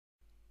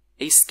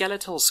A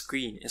skeletal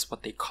screen is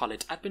what they call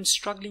it. I've been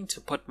struggling to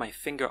put my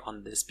finger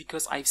on this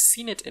because I've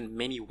seen it in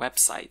many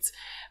websites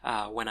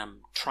when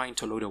I'm trying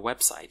to load a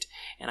website,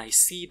 and I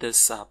see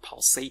this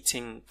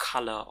pulsating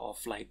color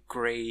of like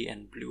gray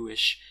and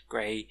bluish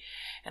gray,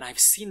 and I've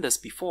seen this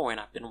before, and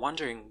I've been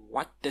wondering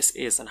what this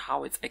is and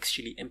how it's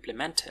actually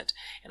implemented,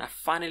 and I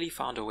finally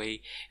found a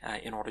way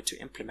in order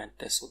to implement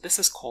this. So this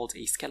is called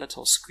a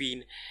skeletal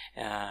screen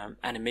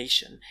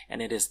animation,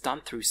 and it is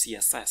done through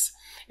CSS.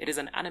 It is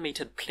an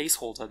animated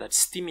placeholder that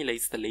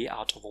stimulates the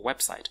layout of a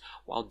website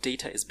while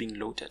data is being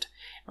loaded.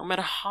 No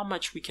matter how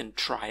much we can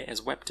try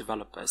as web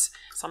developers,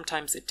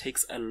 sometimes it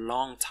takes a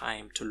long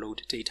time to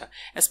load data,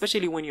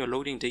 especially when you're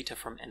loading data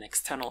from an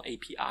external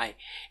API.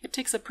 It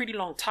takes a pretty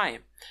long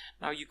time.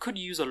 Now, you could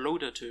use a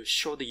loader to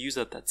show the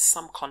user that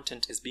some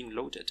content is being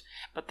loaded,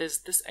 but there's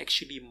this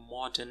actually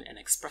modern and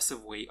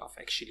expressive way of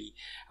actually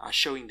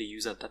showing the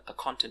user that the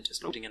content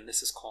is loading, and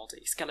this is called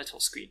a skeletal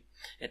screen.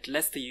 It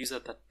lets the user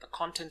that the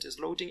content is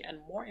loading, and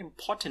more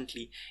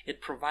importantly,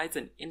 it provides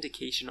an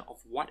indication of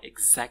what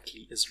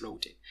exactly is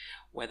loading,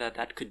 whether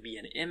that could be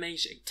an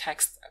image, a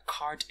text, a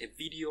card, a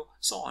video,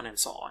 so on and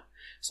so on.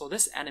 So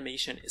this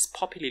animation is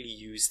popularly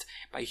used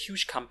by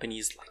huge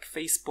companies like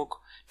Facebook,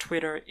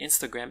 Twitter,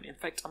 Instagram. In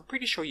fact, I'm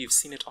pretty sure you've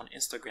seen it on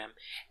Instagram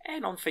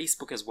and on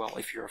Facebook as well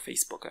if you're a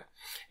Facebooker.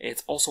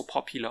 It's also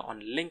popular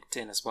on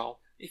LinkedIn as well.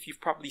 If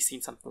you've probably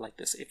seen something like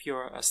this. If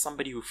you're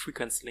somebody who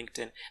frequents LinkedIn,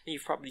 then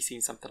you've probably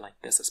seen something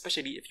like this,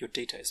 especially if your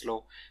data is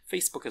low.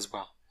 Facebook as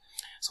well.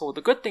 So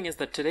the good thing is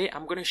that today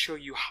I'm going to show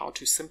you how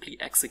to simply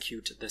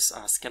execute this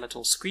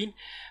skeletal screen.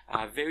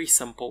 Very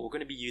simple. We're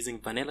going to be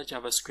using vanilla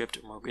JavaScript,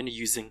 and we're going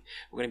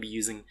to be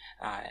using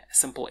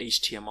simple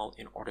HTML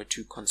in order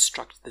to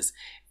construct this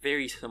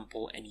very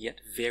simple and yet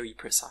very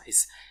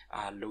precise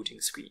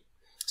loading screen.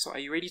 So are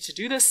you ready to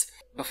do this?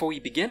 Before we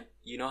begin,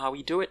 you know how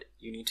we do it.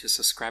 You need to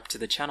subscribe to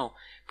the channel.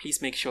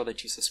 Please make sure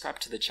that you subscribe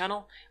to the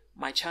channel.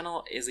 My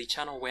channel is a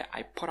channel where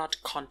I put out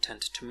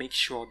content to make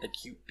sure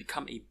that you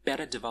become a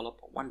better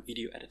developer one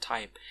video at a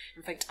time.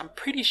 In fact, I'm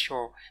pretty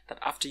sure that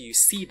after you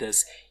see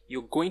this,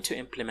 you're going to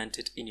implement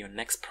it in your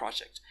next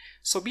project.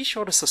 So be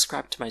sure to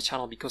subscribe to my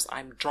channel because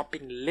I'm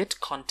dropping lit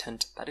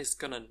content that is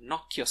gonna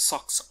knock your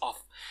socks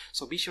off.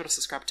 So be sure to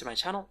subscribe to my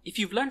channel. If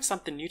you've learned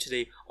something new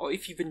today, or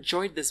if you've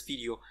enjoyed this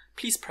video,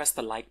 please press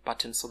the like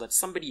button so that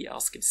somebody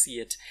else can see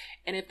it.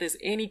 And if there's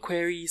any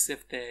queries,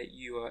 if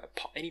you are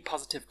any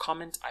positive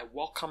comment, I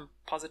welcome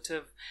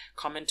positive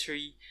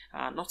commentary,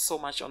 not so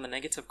much on the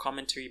negative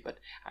commentary, but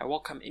I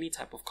welcome any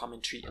type of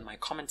commentary in my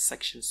comment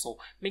section. So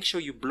make sure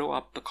you blow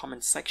up the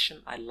comment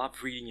section. I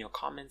love reading your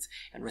comments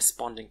and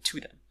responding to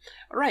them.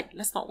 Alright,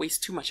 let's not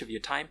waste too much of your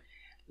time.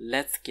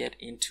 Let's get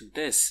into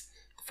this.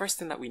 The first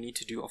thing that we need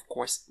to do, of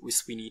course,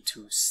 is we need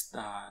to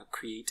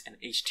create an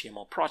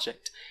HTML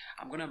project.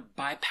 I'm going to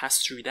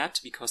bypass through that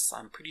because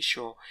I'm pretty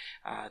sure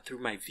through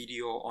my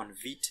video on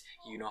Vite,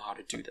 you know how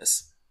to do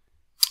this.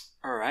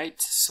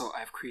 Alright, so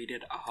I've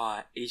created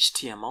our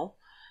HTML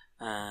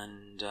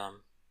and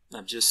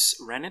I've just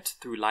ran it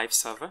through live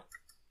server.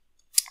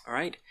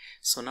 Alright,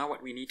 so now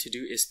what we need to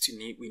do is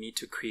we need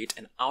to create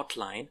an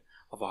outline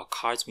of our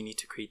cards. We need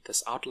to create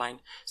this outline.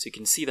 So you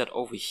can see that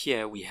over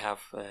here we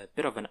have a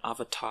bit of an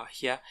avatar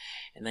here,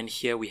 and then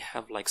here we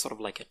have like sort of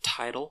like a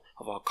title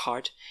of our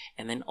card,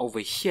 and then over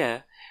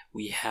here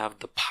we have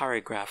the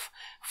paragraph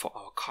for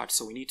our card.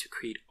 So we need to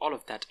create all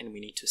of that and we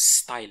need to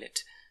style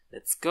it.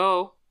 Let's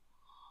go.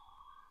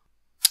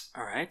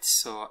 Alright,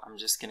 so I'm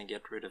just gonna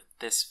get rid of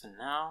this for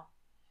now,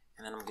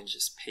 and then I'm gonna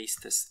just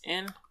paste this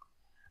in.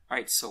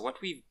 Alright, so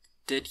what we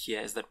did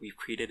here is that we've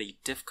created a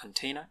div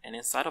container, and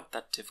inside of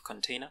that div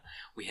container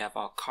we have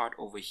our card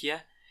over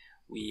here.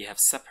 We have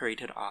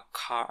separated our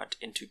card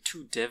into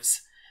two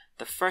divs.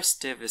 The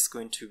first div is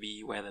going to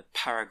be where the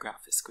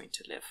paragraph is going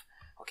to live.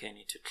 Okay, I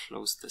need to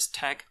close this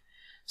tag.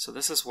 So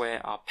this is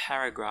where our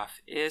paragraph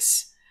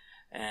is,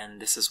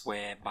 and this is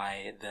where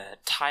by the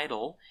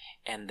title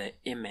and the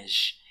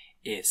image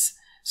is.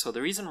 So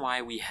the reason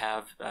why we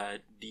have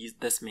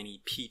this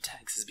many p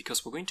tags is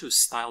because we're going to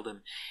style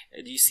them.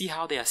 Do you see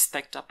how they are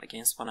stacked up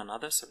against one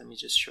another? So let me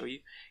just show you.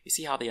 You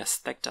see how they are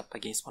stacked up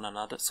against one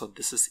another? So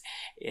this is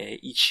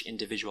each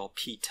individual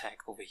p tag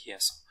over here.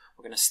 So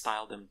we're going to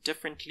style them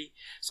differently.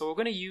 So we're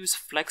going to use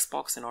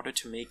Flexbox in order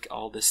to make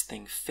all this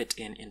thing fit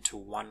into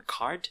one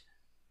card.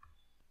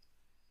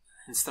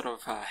 Instead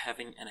of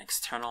having an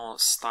external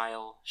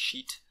style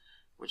sheet,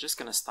 we're just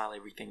going to style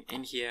everything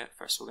in here.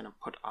 First, we're going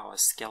to put our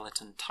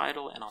skeleton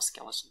title and our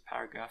skeleton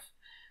paragraph.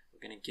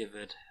 We're going to give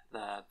it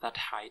that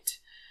height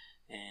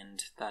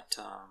and that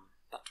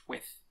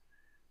width.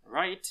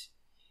 Right?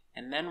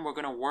 And then we're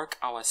going to work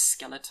our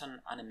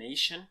skeleton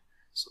animation.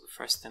 So the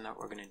first thing that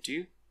we're going to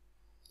do,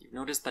 you've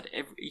noticed that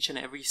each and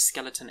every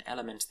skeleton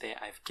element there,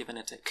 I've given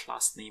it a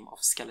class name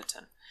of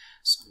skeleton.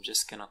 So I'm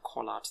just going to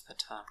call out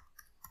that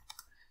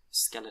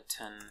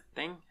skeleton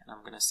thing, and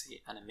I'm going to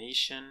say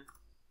animation.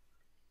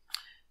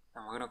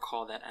 And we're going to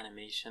call that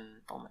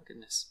animation, oh my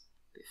goodness,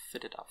 they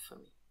fit it up for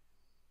me.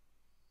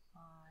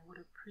 I would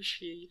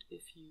appreciate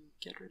if you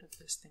get rid of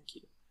this, thank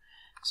you.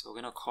 So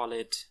we're going to call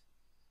it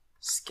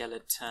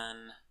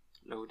skeleton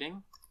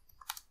loading,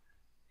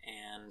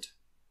 and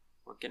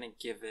we're gonna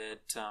give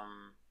it a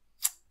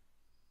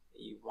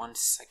 1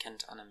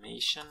 second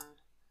animation.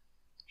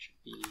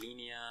 Should be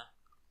linear,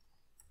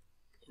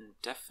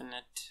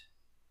 infinite,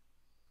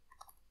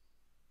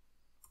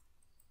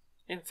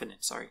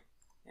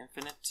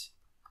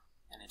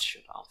 and it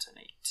should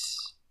alternate.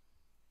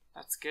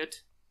 That's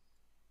good.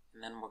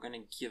 And then we're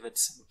going to give it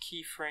some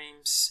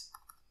keyframes.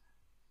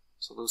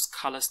 So those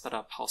colors that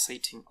are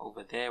pulsating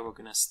over there, we're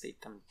going to state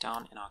them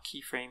down in our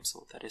keyframe.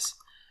 So that is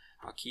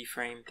our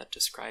keyframe that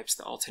describes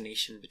the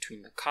alternation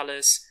between the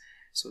colors.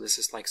 So this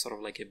is like sort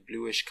of like a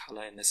bluish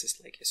color, and this is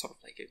like a sort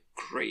of like a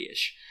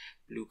grayish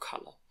blue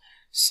color.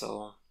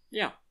 So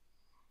yeah,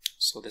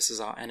 so this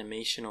is our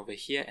animation over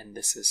here, and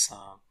this is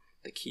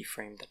the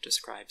keyframe that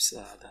describes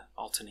the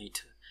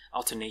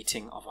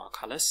alternating of our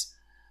colors.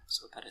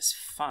 So that is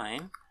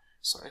fine.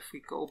 So if we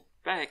go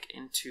back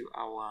into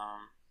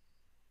our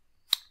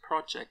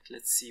project,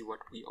 let's see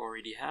what we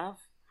already have.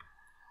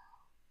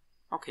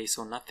 Okay,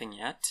 so nothing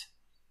yet.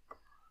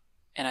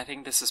 And I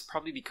think this is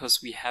probably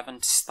because we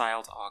haven't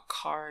styled our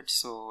card.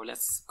 So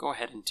let's go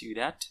ahead and do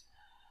that.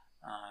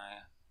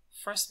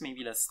 First,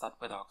 maybe let's start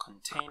with our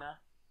container.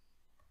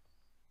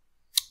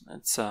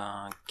 Let's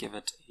give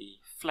it a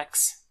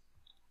flex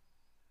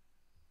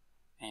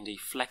and a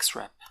flex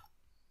wrap.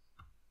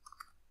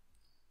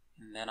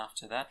 And then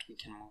after that, we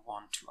can move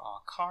on to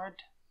our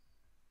card.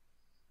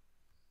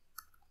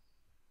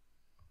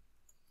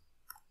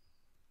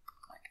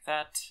 Like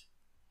that.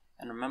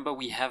 And remember,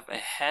 we have a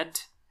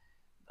head.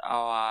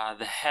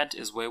 The head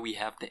is where we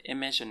have the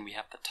image and we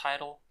have the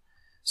title.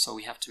 So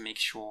we have to make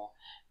sure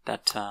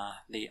that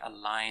they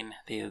align.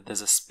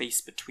 There's a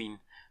space between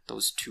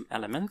those two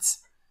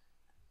elements.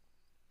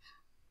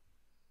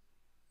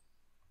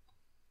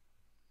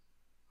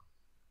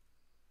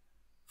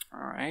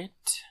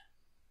 Alright,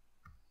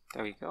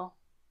 there we go.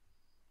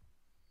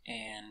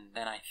 And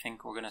then I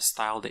think we're going to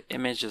style the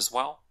image as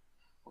well.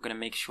 We're going to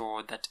make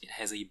sure that it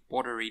has a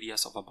border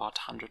radius of about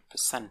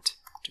 100%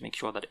 to make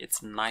sure that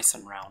it's nice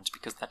and round,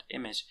 because that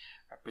image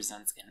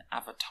represents an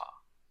avatar.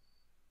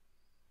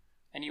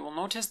 And you will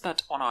notice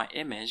that on our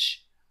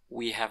image,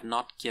 we have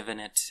not given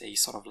it a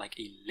sort of like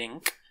a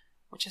link,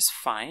 which is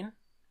fine.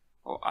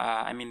 Or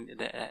I mean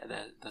the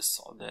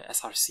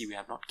SRC, we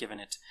have not given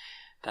it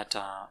that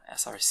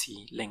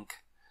SRC link,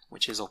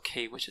 which is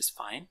okay, which is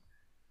fine.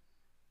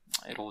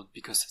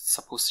 Because it's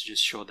supposed to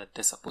just show that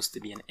there's supposed to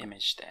be an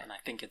image there, and I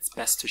think it's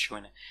best to show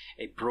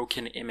a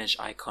broken image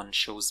icon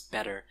shows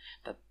better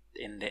that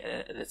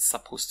it's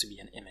supposed to be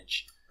an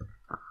image.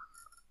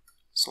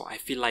 So I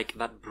feel like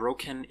that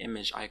broken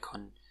image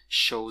icon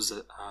shows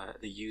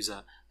the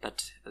user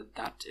that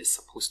that is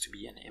supposed to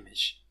be an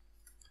image.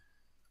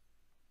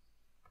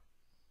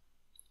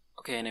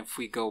 Okay, and if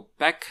we go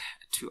back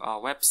to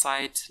our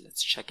website,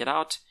 let's check it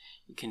out.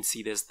 You can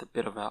see there's the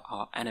bit of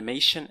our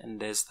animation, and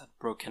there's that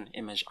broken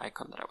image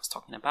icon that I was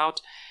talking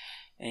about.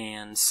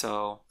 And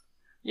so,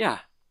 yeah,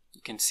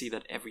 you can see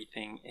that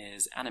everything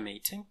is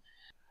animating.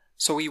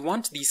 So we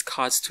want these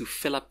cards to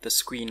fill up the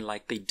screen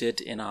like they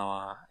did in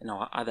our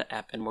other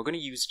app, and we're going to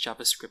use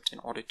JavaScript in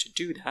order to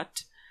do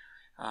that.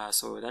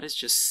 So that is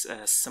just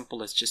as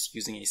simple as just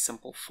using a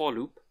simple for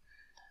loop.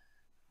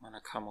 I'm going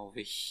to come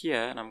over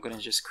here and I'm going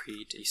to just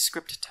create a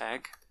script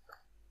tag.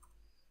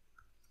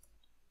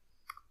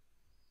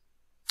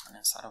 And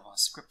inside of our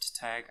script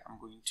tag, I'm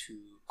going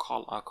to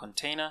call our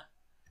container.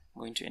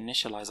 I'm going to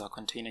initialize our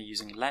container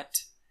using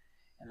let.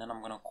 And then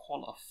I'm going to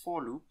call a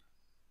for loop.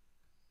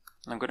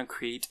 And I'm going to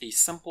create a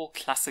simple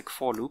classic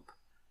for loop.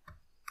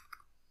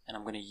 And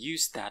I'm going to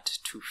use that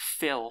to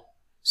fill.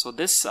 So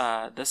this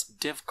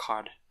div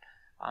card,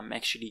 I'm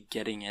actually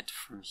getting it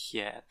from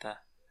here at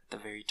the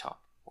very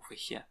top over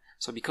here.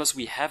 So because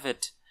we have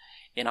it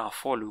in our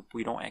for loop,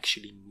 we don't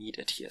actually need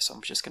it here. So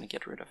I'm just going to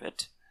get rid of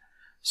it.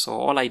 So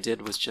all I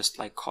did was just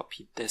like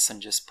copy this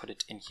and just put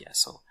it in here.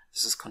 So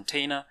this is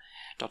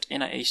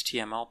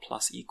container.innerHTML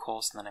plus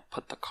equals, and then I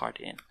put the card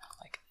in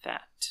like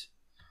that.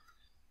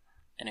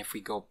 And if we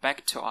go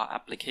back to our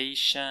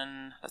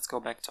application, let's go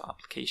back to our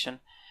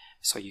application.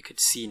 So you could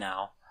see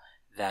now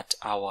that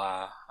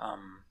our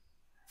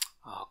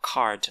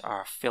card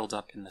are filled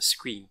up in the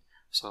screen.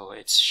 So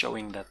it's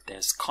showing that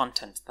there's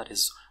content that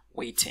is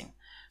waiting.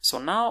 So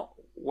now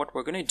what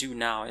we're going to do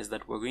now is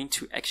that we're going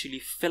to actually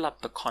fill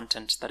up the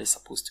content that is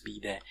supposed to be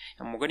there,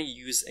 and we're going to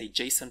use a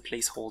JSON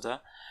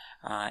placeholder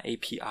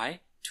API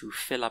to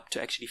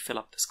actually fill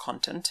up this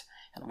content.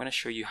 And I'm going to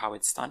show you how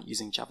it's done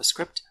using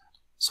JavaScript.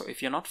 So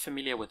if you're not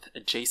familiar with a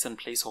JSON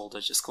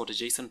placeholder, just go to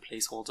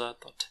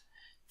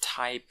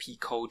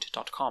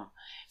jasonplaceholder.typecode.com.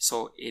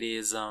 So it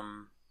is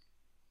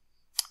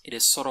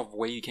sort of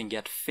where you can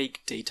get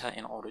fake data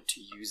in order to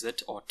use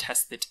it or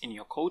test it in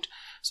your code.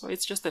 So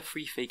it's just a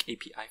free fake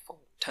API for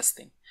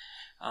testing.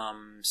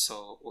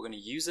 So we're going to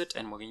use it,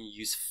 and we're going to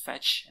use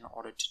fetch in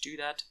order to do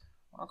that.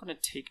 We're not going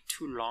to take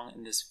too long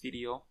in this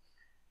video.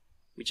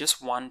 We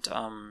just want,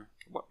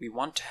 what we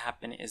want to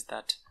happen is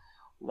that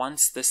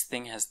once this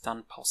thing has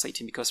done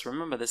pulsating, because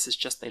remember this is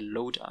just a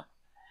loader.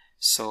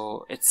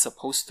 So it's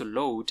supposed to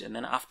load, and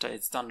then after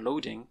it's done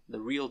loading,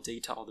 the real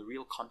data or the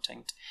real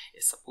content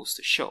is supposed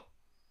to show.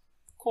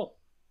 Cool.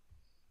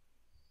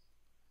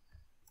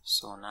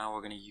 So now we're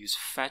going to use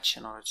fetch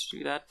in order to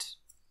do that.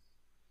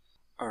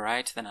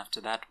 Alright, then after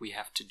that we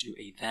have to do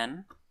a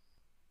then.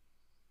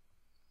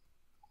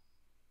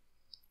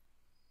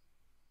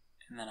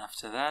 And then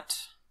after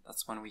that,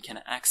 that's when we can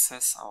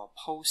access our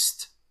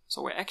post.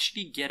 So we're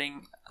actually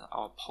getting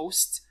our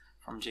post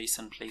from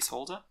JSON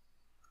placeholder.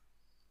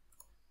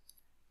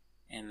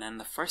 And then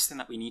the first thing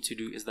that we need to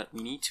do is that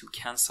we need to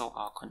cancel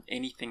our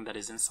anything that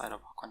is inside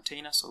of our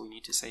container. So we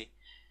need to say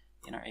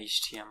inner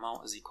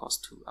HTML is equals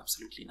to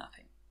absolutely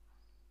nothing.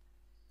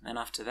 And then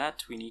after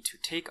that, we need to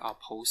take our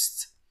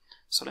posts.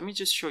 So let me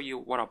just show you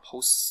what our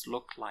posts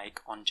look like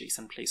on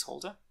JSON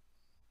placeholder,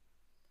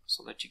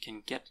 so that you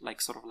can get like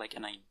sort of like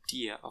an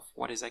idea of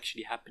what is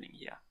actually happening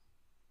here.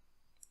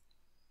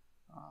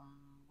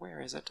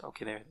 Where is it?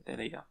 Okay, there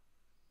they are.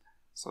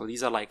 So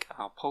these are like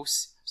our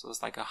posts. So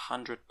there's like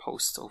 100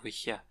 posts over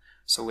here.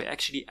 So we're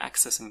actually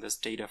accessing this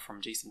data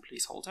from JSON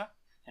placeholder,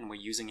 and we're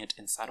using it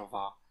inside of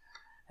our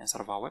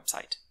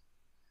website.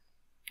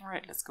 All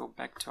right, let's go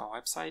back to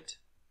our website,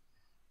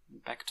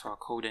 back to our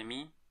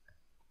code.me.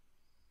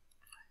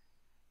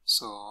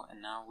 So,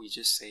 and now we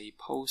just say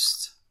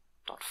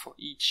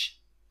post.forEach.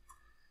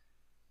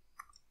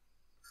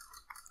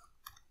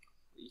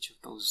 Each of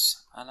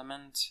those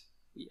elements,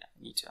 we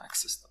need to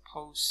access the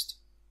post.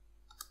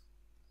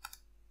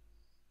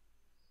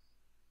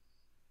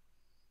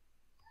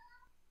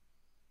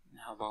 And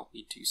how about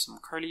we do some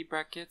curly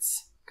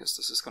brackets, because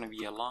this is going to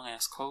be a long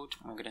ass code.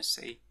 I'm going to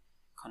say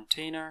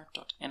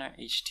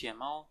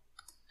container.innerHTML,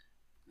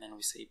 and then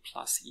we say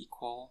plus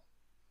equal,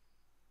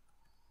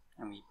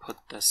 and we put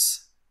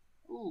this,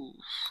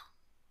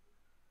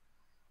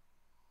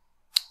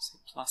 say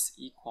plus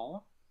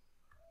equal,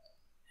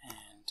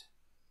 and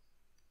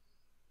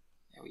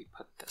yeah, we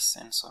put this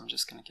in, so I'm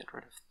just going to get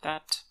rid of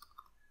that.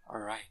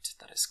 Alright,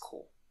 that is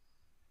cool.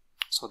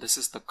 So this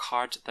is the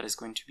card that is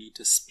going to be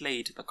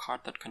displayed, the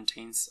card that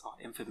contains our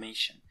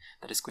information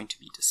that is going to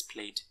be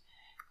displayed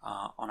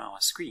on our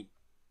screen.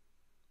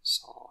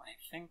 So I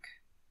think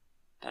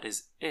that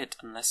is it,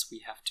 unless we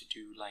have to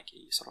do like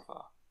a sort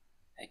of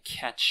a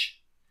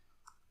catch.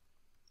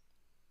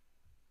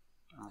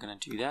 I'm going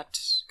to do that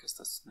because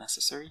that's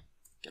necessary.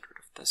 Get rid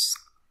of this.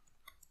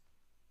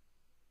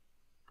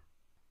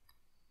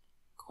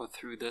 Go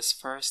through this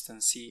first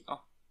and see,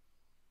 oh.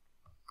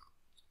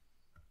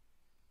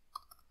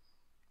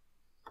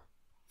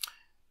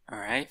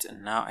 Alright,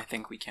 and now I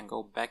think we can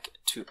go back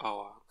to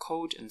our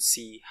code and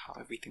see how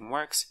everything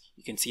works.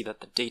 You can see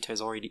that the data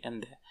is already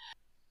in there.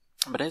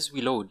 But as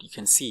we load, you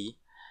can see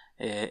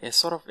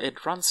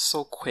it runs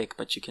so quick,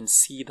 but you can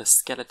see the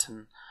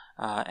skeleton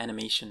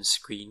animation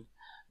screen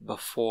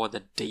before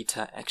the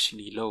data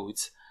actually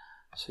loads.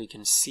 So you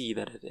can see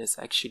that it is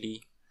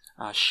actually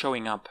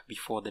showing up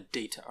before the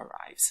data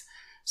arrives.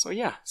 So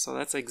yeah, so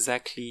that's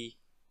exactly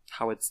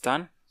how it's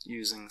done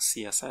using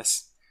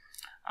CSS.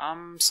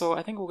 So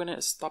I think we're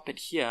gonna stop it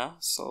here.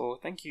 So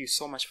thank you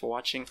so much for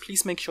watching.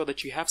 Please make sure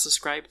that you have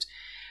subscribed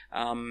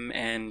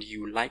and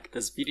you like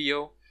this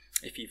video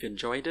if you've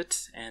enjoyed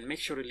it, and make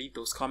sure to leave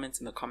those comments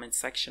in the comment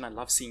section. I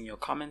love seeing your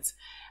comments.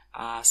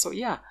 So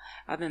yeah,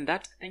 other than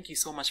that, thank you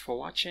so much for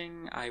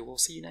watching. I will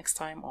see you next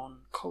time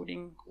on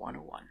Coding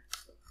 101.